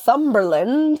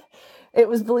Northumberland, it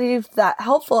was believed that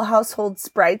helpful household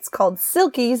sprites called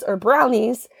silkies or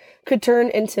brownies could turn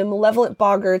into malevolent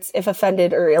boggarts if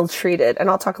offended or ill-treated.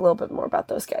 And I'll talk a little bit more about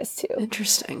those guys, too.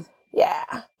 Interesting.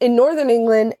 Yeah. In Northern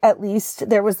England, at least,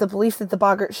 there was the belief that the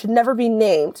boggart should never be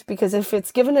named, because if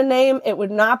it's given a name, it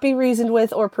would not be reasoned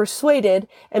with or persuaded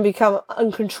and become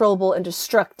uncontrollable and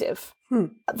destructive.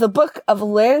 The Book of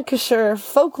Lancashire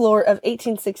Folklore of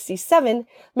 1867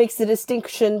 makes the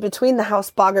distinction between the house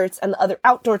boggarts and the other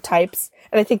outdoor types,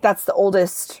 and I think that's the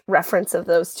oldest reference of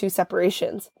those two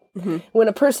separations. Mm-hmm. When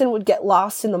a person would get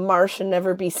lost in the marsh and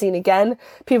never be seen again,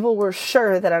 people were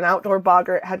sure that an outdoor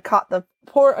boggart had caught the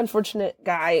poor unfortunate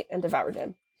guy and devoured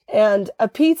him. And a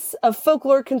piece of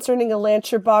folklore concerning a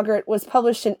Lancashire boggart was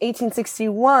published in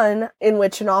 1861, in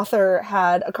which an author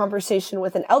had a conversation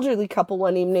with an elderly couple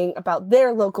one evening about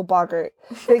their local boggart.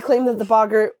 They claimed that the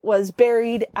boggart was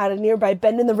buried at a nearby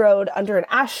bend in the road under an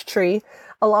ash tree,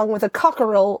 along with a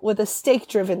cockerel with a stake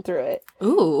driven through it.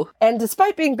 Ooh. And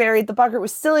despite being buried, the boggart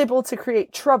was still able to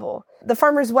create trouble. The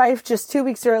farmer's wife, just 2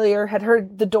 weeks earlier, had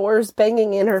heard the doors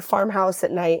banging in her farmhouse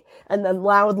at night, and then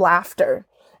loud laughter.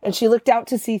 And she looked out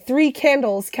to see 3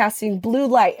 candles casting blue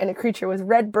light and a creature with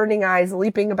red burning eyes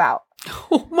leaping about.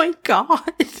 Oh my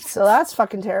god. So that's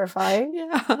fucking terrifying.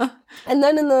 Yeah. And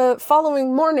then in the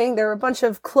following morning, there were a bunch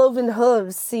of cloven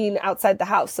hooves seen outside the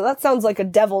house. So that sounds like a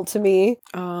devil to me.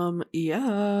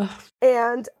 Yeah.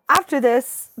 And after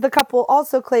this, the couple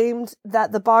also claimed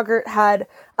that the boggart had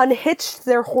unhitched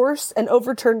their horse and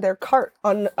overturned their cart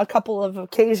on a couple of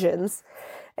occasions.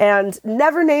 And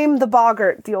never name the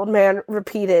boggart, the old man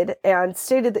repeated, and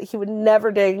stated that he would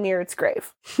never dig near its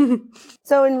grave.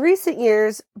 So in recent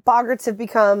years, boggarts have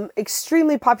become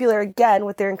extremely popular again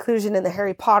with their inclusion in the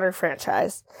Harry Potter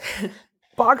franchise.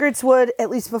 Boggarts would,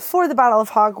 at least before the Battle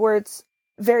of Hogwarts,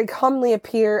 very commonly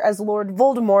appear as Lord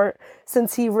Voldemort,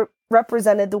 since he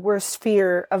represented the worst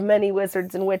fear of many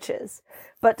wizards and witches.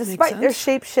 But despite their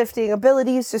shape-shifting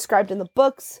abilities described in the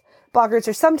books, boggarts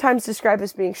are sometimes described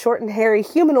as being short and hairy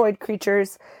humanoid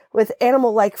creatures with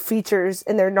animal-like features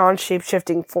in their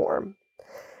non-shape-shifting form.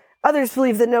 Others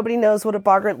believe that nobody knows what a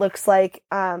boggart looks like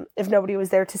if nobody was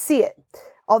there to see it,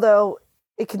 although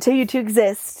it continued to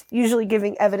exist, usually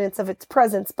giving evidence of its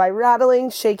presence by rattling,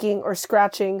 shaking, or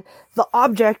scratching the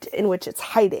object in which it's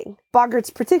hiding.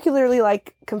 Boggarts particularly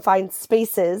like confined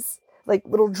spaces, like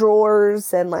little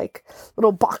drawers and like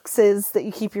little boxes that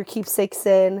you keep your keepsakes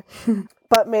in,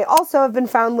 but may also have been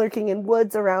found lurking in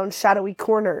woods around shadowy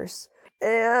corners.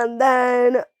 And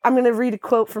then I'm going to read a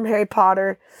quote from Harry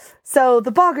Potter. So,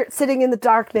 the boggart sitting in the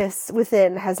darkness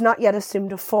within has not yet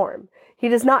assumed a form. He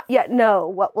does not yet know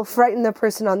what will frighten the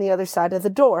person on the other side of the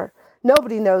door.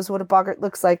 Nobody knows what a boggart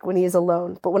looks like when he is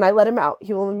alone, but when I let him out,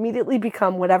 he will immediately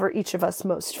become whatever each of us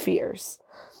most fears.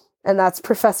 And that's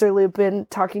Professor Lupin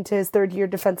talking to his third-year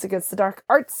Defense Against the Dark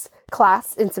Arts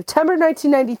class in September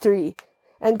 1993.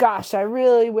 And gosh, I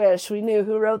really wish we knew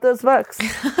who wrote those books.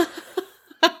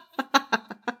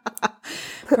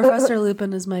 Professor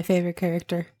Lupin is my favorite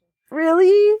character.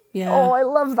 Really? Yeah. Oh, I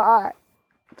love that.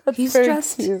 That's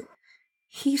he's cute.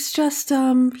 He's just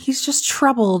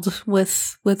troubled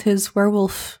with his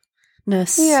werewolfness.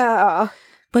 Yeah.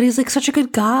 But he's like such a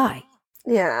good guy.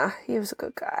 Yeah, he was a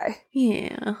good guy.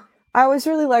 Yeah. I always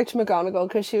really liked McGonagall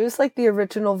because she was like the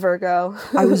original Virgo.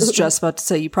 I was just about to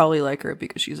say you probably like her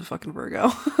because she's a fucking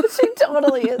Virgo. She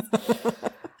totally is.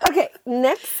 Okay,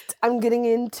 next I'm getting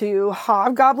into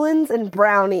hobgoblins and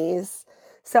brownies.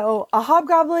 So a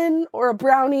hobgoblin or a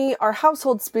brownie are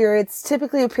household spirits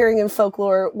typically appearing in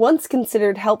folklore, once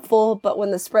considered helpful, but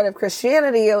when the spread of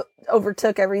Christianity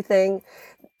overtook everything,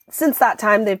 since that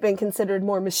time they've been considered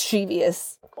more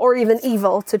mischievous or even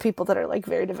evil to people that are like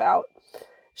very devout.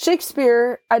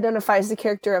 Shakespeare identifies the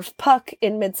character of Puck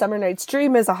in Midsummer Night's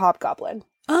Dream as a hobgoblin.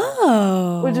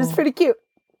 Oh. Which is pretty cute.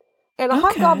 And a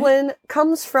hobgoblin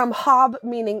comes from hob,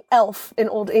 meaning elf in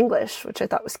Old English, which I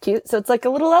thought was cute. So it's like a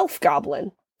little elf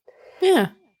goblin. Yeah.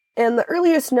 And the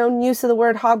earliest known use of the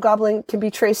word hobgoblin can be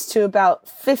traced to about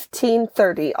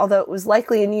 1530, although it was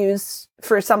likely in use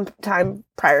for some time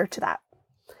prior to that.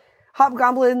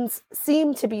 Hobgoblins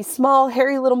seem to be small,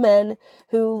 hairy little men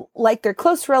who, like their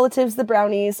close relatives, the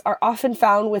brownies, are often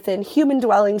found within human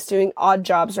dwellings doing odd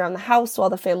jobs around the house while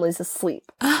the family's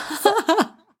asleep.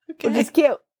 Which is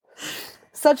cute.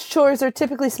 Such chores are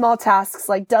typically small tasks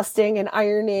like dusting and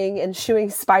ironing and shooing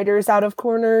spiders out of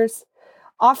corners.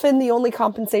 Often the only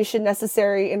compensation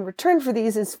necessary in return for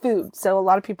these is food. So a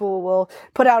lot of people will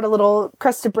put out a little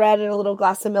crust of bread and a little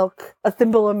glass of milk, a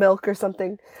thimble of milk or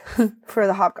something for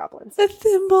the hobgoblins. A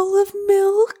thimble of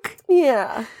milk?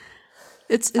 Yeah.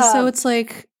 So it's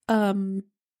like, kind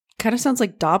of sounds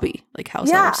like Dobby, like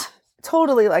house elves.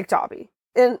 Totally like Dobby.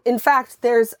 In fact,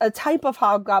 there's a type of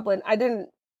hobgoblin. I didn't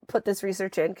put this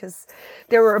research in because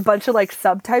there were a bunch of like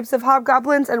subtypes of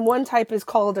hobgoblins, and one type is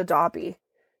called a Dobby.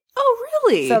 Oh,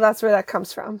 really? So that's where that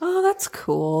comes from. Oh, that's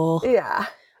cool. Yeah.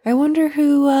 I wonder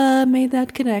who made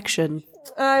that connection.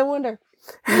 I wonder.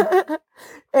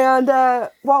 And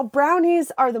while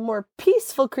brownies are the more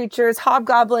peaceful creatures,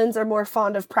 hobgoblins are more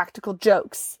fond of practical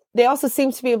jokes. They also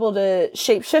seem to be able to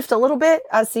shapeshift a little bit,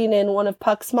 as seen in one of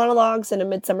Puck's monologues in A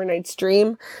Midsummer Night's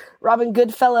Dream. Robin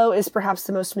Goodfellow is perhaps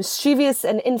the most mischievous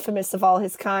and infamous of all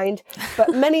his kind,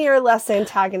 but many are less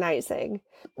antagonizing.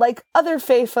 Like other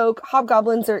fae folk,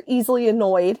 hobgoblins are easily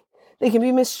annoyed. They can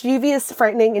be mischievous,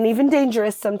 frightening, and even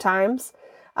dangerous sometimes.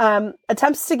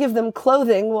 Attempts to give them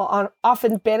clothing will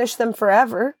often banish them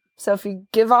forever. So if you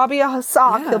give Obby a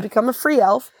sock, he'll become a free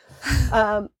elf.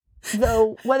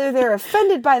 Though whether they're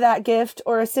offended by that gift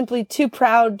or are simply too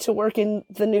proud to work in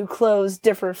the new clothes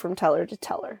differ from teller to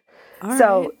teller.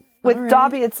 With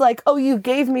Dobby, it's like, oh, you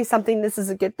gave me something, this is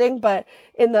a good thing. But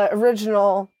in the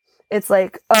original, it's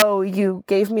like, oh, you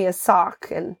gave me a sock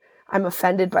and I'm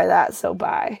offended by that, so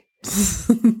bye.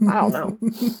 I don't know.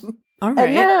 All right.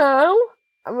 And now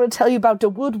I'm going to tell you about the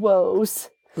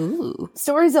Woodwoes. Ooh.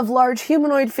 Stories of large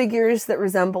humanoid figures that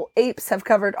resemble apes have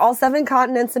covered all 7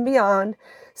 continents and beyond.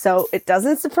 So it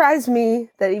doesn't surprise me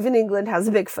that even England has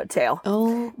a Bigfoot tale.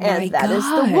 Oh my And that God. is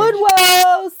the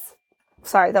Woodwoes.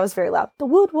 Sorry, that was very loud. The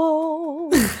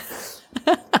Woodwoes.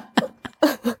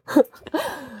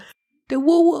 The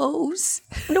Woos.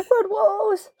 The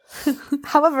Woodwoes.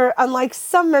 However, unlike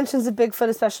some mentions of Bigfoot,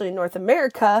 especially in North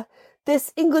America,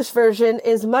 this English version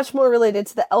is much more related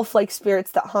to the elf-like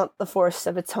spirits that haunt the forests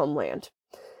of its homeland.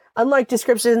 Unlike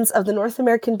descriptions of the North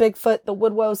American Bigfoot, the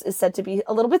Woodwoes is said to be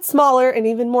a little bit smaller and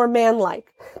even more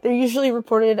man-like. They're usually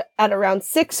reported at around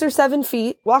 6 or 7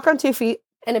 feet, walk on 2 feet,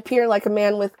 and appear like a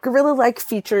man with gorilla-like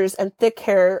features and thick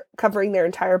hair covering their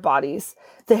entire bodies.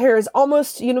 The hair is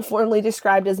almost uniformly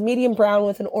described as medium brown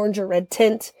with an orange or red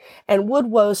tint, and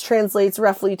Woodwoes translates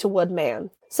roughly to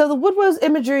woodman. So the Woodwoes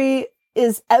imagery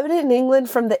is evident in England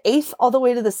from the 8th all the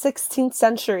way to the 16th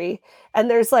century, and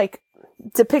there's like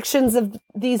depictions of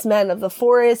these men of the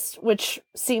forest, which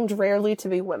seemed rarely to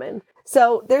be women.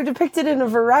 So they're depicted in a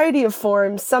variety of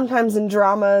forms, sometimes in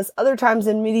dramas, other times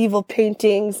in medieval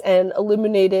paintings, and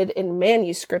illuminated in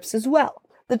manuscripts as well.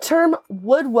 The term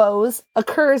Woodwoes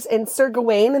occurs in Sir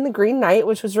Gawain and the Green Knight,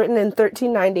 which was written in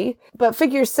 1390, but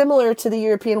figures similar to the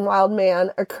European wild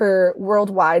man occur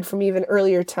worldwide from even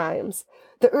earlier times.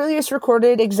 The earliest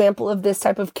recorded example of this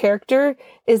type of character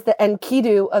is the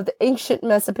Enkidu of the ancient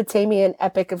Mesopotamian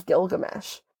Epic of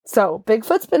Gilgamesh. So,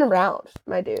 Bigfoot's been around,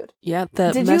 my dude. Yeah,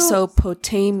 the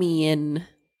Mesopotamian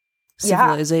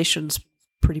civilization's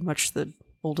pretty much the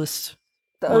oldest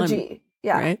The one, OG.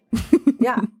 Yeah. right?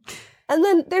 Yeah. And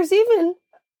then there's even,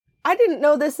 I didn't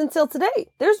know this until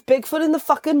today, there's Bigfoot in the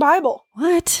fucking Bible.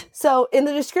 What? So, in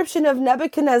the description of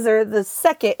Nebuchadnezzar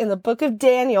II in the book of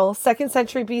Daniel, 2nd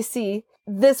century BC,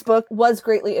 this book was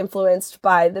greatly influenced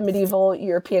by the medieval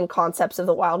European concepts of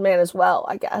the wild man as well,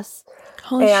 I guess.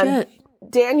 Holy shit.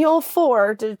 Daniel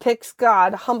 4 depicts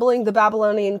God humbling the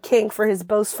Babylonian king for his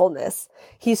boastfulness.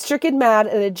 He's stricken mad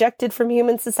and ejected from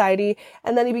human society,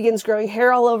 and then he begins growing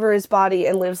hair all over his body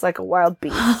and lives like a wild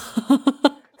beast.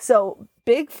 So,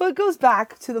 Bigfoot goes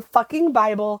back to the fucking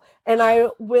Bible, and I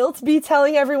will be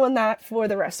telling everyone that for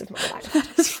the rest of my life.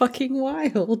 That is fucking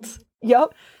wild.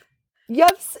 Yup.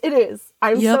 Yups, it is.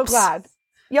 I'm so Yups. glad.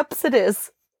 Yups, it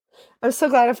is. I'm so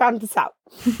glad I found this out.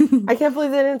 I can't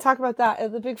believe they didn't talk about that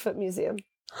at the Bigfoot Museum.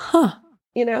 Huh.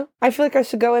 You know? I feel like I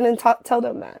should go in and tell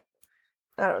them that.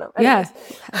 I don't know. Anyways.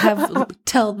 Yeah.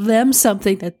 Tell them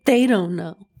something that they don't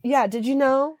know. Yeah, did you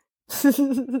know?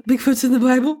 Bigfoot's in the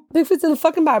Bible? Bigfoot's in the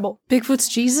fucking Bible. Bigfoot's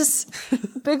Jesus?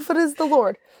 Bigfoot is the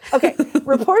Lord. Okay,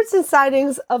 reports and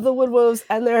sightings of the Woodwoes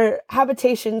and their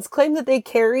habitations claim that they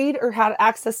carried or had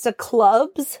access to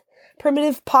clubs,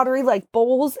 primitive pottery like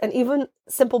bowls, and even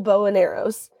simple bow and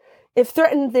arrows. If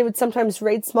threatened, they would sometimes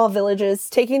raid small villages,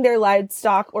 taking their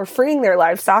livestock or freeing their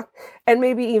livestock, and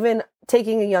maybe even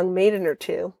taking a young maiden or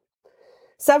two.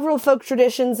 Several folk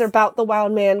traditions about the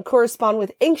wild man correspond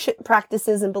with ancient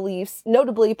practices and beliefs.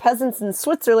 Notably, peasants in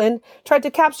Switzerland tried to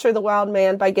capture the wild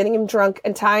man by getting him drunk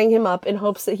and tying him up in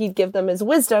hopes that he'd give them his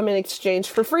wisdom in exchange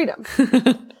for freedom.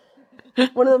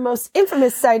 One of the most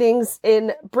infamous sightings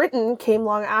in Britain came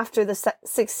long after the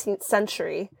 16th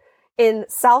century. In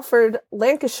Salford,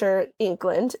 Lancashire,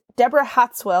 England, Deborah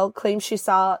Hatswell claimed she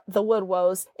saw the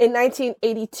Woodwoes in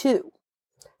 1982.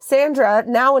 Sandra,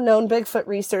 now a known Bigfoot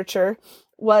researcher,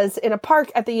 was in a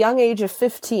park at the young age of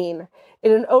 15.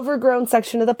 In an overgrown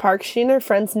section of the park, she and her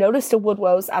friends noticed a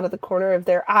Woodwose out of the corner of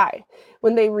their eye.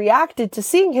 When they reacted to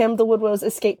seeing him, the Woodwose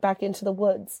escaped back into the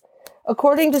woods.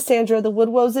 According to Sandra, the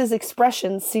Woodwose's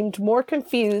expressions seemed more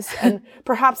confused and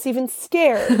perhaps even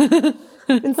scared.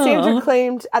 And Sandra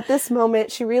claimed at this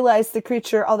moment she realized the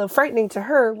creature, although frightening to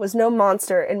her, was no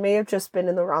monster and may have just been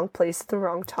in the wrong place at the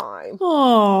wrong time.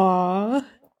 Aww.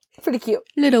 Pretty cute.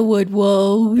 Little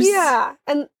Woodwose. Yeah,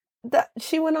 and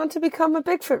she went on to become a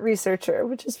Bigfoot researcher,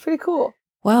 which is pretty cool.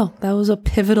 Wow, that was a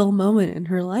pivotal moment in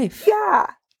her life. Yeah.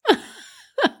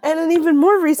 And an even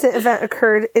more recent event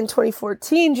occurred in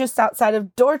 2014, just outside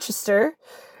of Dorchester,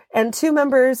 and 2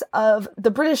 members of the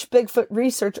British Bigfoot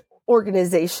Research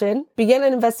Organization began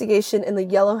an investigation in the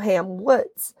Yellowham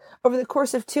Woods. Over the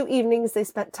course of 2 evenings, they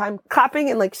spent time clapping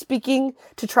and speaking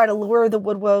to try to lure the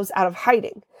Woodwose out of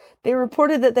hiding. They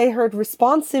reported that they heard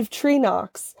responsive tree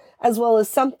knocks, as well as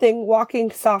something walking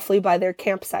softly by their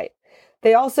campsite.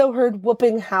 They also heard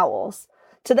whooping howls.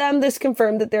 To them, this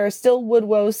confirmed that there are still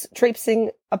Woodwose traipsing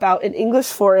about in English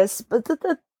forests, but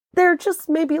that they're just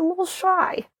maybe a little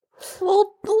shy.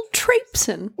 Little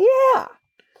traipsing. Yeah.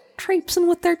 Traipsing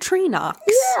with their tree knocks.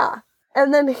 Yeah.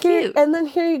 And then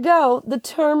here you go. The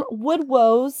term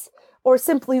Woodwose, or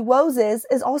simply Woses,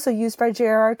 is also used by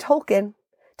J.R.R. Tolkien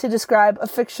to describe a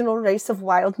fictional race of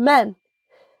wild men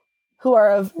who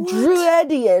are of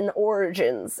Druidian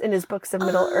origins in his books of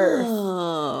Middle-earth.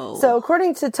 So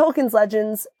according to Tolkien's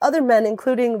legends, other men,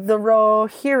 including the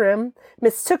Rohirrim,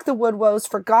 mistook the Woodwose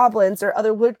for goblins or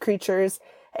other wood creatures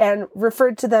and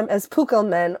referred to them as Pukal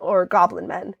men or goblin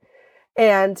men.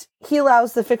 And he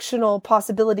allows the fictional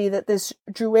possibility that this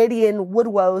Druidian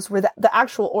Woodwose were the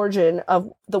actual origin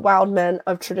of the wild men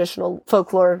of traditional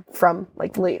folklore from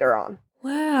later on.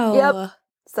 Wow. Yep.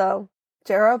 So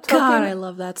J.R.R. Tolkien, God, I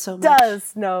love that so much.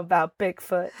 does know about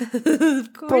Bigfoot.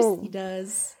 Of course Boom. he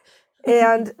does.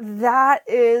 And that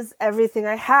is everything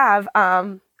I have.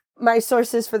 My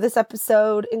sources for this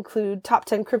episode include Top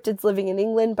 10 Cryptids Living in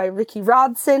England by Ricky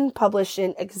Rodson, published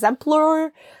in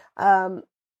Exemplar,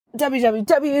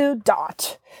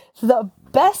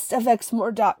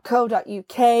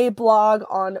 www.thebestofexmoor.co.uk, blog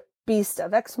on Beast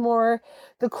of Exmoor,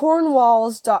 the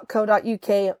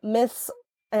Cornwalls.co.uk myths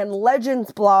and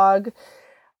legends blog,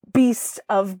 Beast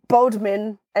of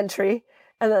Bodmin entry,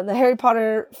 and then the Harry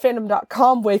Potter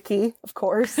fandom.com wiki, of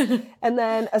course, and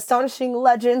then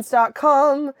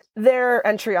astonishinglegends.com, their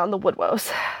entry on the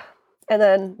Woodwose, and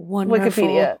then Wonderful.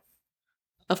 Wikipedia,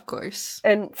 of course.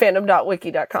 and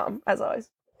fandom.wiki.com, as always.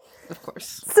 Of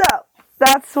course. So,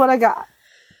 that's what I got.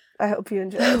 I hope you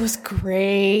enjoyed. That was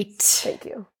great. Thank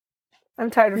you. I'm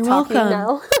tired of You're talking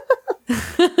welcome. now.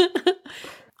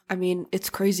 I mean, it's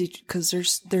crazy because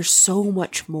there's so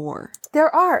much more.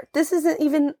 There are. This isn't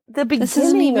even the This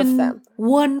isn't beginning of even them.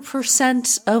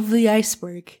 1% of the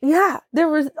iceberg. Yeah, there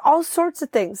was all sorts of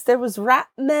things. There was rat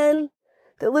men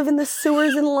that live in the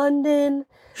sewers in London.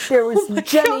 There was my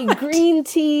Jenny God.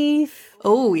 Greenteeth.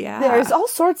 Oh, yeah. There's all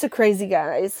sorts of crazy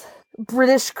guys.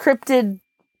 British cryptid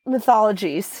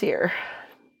mythologies here.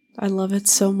 I love it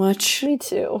so much. Me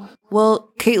too.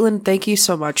 Well, Caitlin, thank you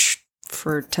so much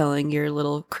for telling your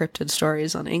little cryptid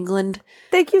stories on England.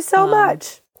 Thank you so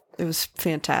much. It was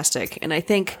fantastic. And I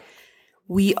think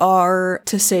we are,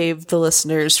 to save the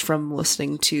listeners from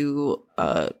listening to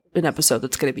an episode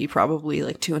that's going to be probably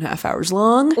 2.5 hours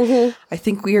long, I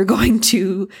think we are going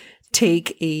to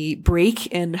take a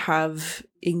break and have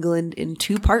England in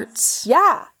 2 parts.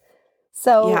 Yeah.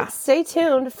 So Yeah. stay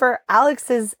tuned for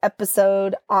Alex's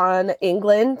episode on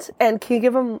England. And can you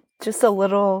give them just a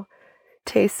little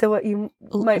taste of what you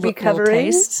might be Little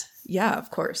covering? taste? Yeah, of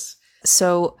course.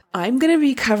 So I'm going to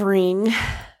be covering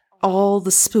all the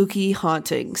spooky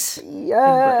hauntings.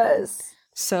 Yes.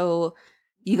 So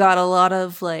you got a lot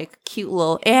of cute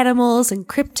little animals and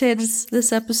cryptids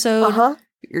this episode. Uh-huh.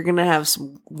 You're going to have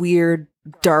some weird,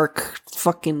 dark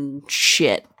fucking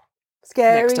shit.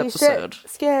 Scary Next shit. episode.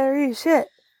 Scary shit.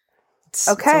 It's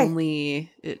Okay. only,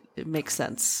 it makes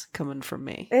sense coming from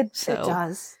me. It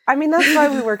does. I mean, that's why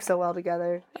we work so well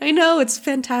together. I know, it's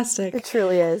fantastic. It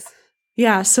truly is.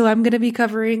 Yeah, so I'm going to be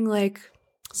covering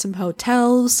some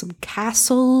hotels, some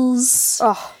castles.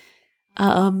 Oh,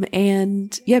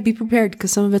 And yeah, be prepared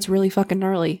because some of it's really fucking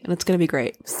gnarly and it's going to be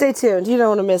great. stay tuned. You don't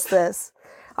want to miss this.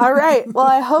 All right. Well,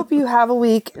 I hope you have a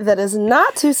week that is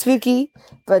not too spooky,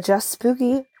 but just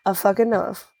spooky a fucking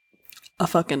enough. A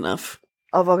fuck enough.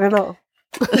 A fuck enough.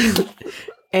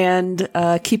 And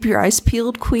keep your eyes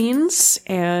peeled, queens.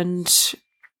 And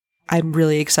I'm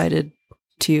really excited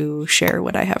to share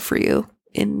what I have for you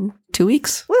in 2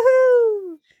 weeks.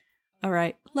 Woohoo! All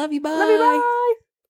right. Love you. Bye. Love you. Bye.